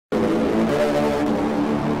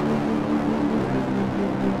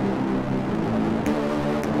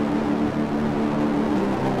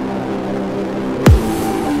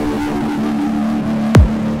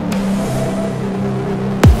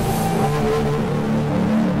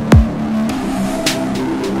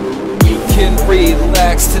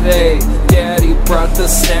relax today. Daddy brought the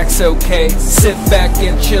snacks, okay? Sit back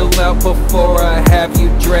and chill out before I have you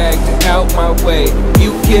dragged out my way.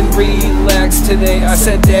 You can relax today. I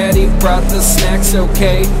said Daddy brought the snacks,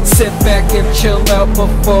 okay? Sit back and chill out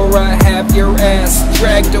before I have your ass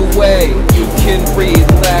dragged away. You can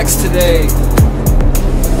relax today.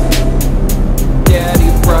 Daddy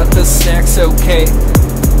brought the snacks, okay?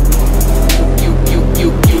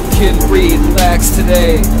 You can relax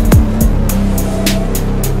today.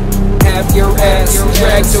 Have your ass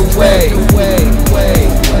dragged away.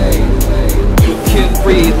 You can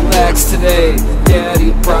relax today.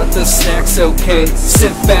 Daddy brought the snacks, okay?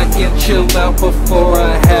 Sit back and chill out before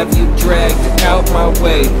I have you dragged out my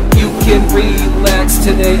way. You can relax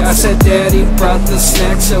today. I said Daddy brought the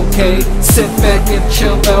snacks, okay? Sit back and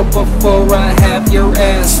chill out before I have your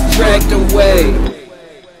ass dragged away.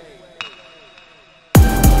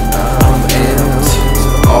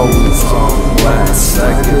 Always on blast, I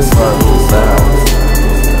can bundle out,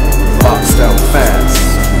 boxed out fast.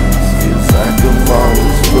 Feels like I'm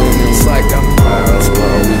always winning, it's like I'm always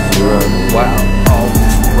running, wow,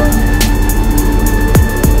 always running.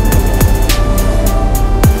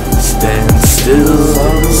 Stand still,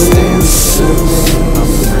 stand still,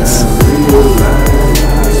 I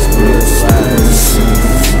realize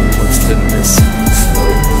what's the missing,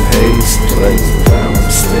 slow pace, play down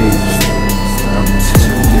stage. I'm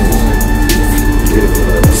too good, give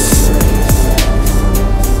it a second.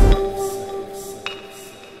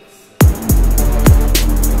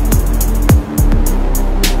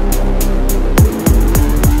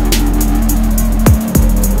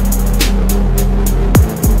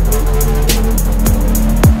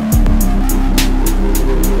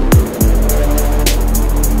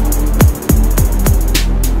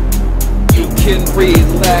 You can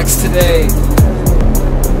relax today.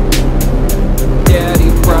 Daddy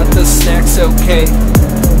brought the snacks, okay?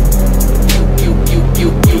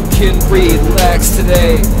 You can relax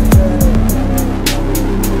today.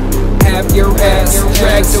 Have your ass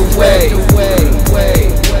dragged away.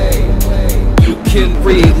 You can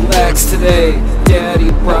relax today.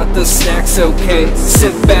 Daddy brought the snacks, okay?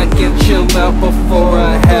 Sit back and chill out before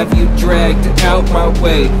I have you dragged out my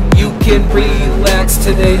way. You can relax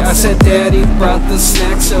today. I said Daddy brought the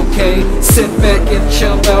snacks, okay? Sit back and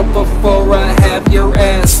chill out before I have your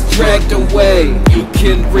ass dragged away. You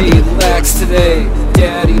can relax today.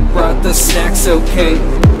 Daddy brought the snacks, okay?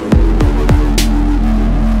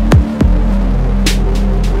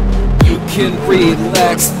 You can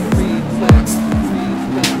relax.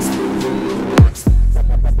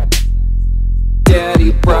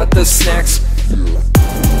 Daddy brought the snacks.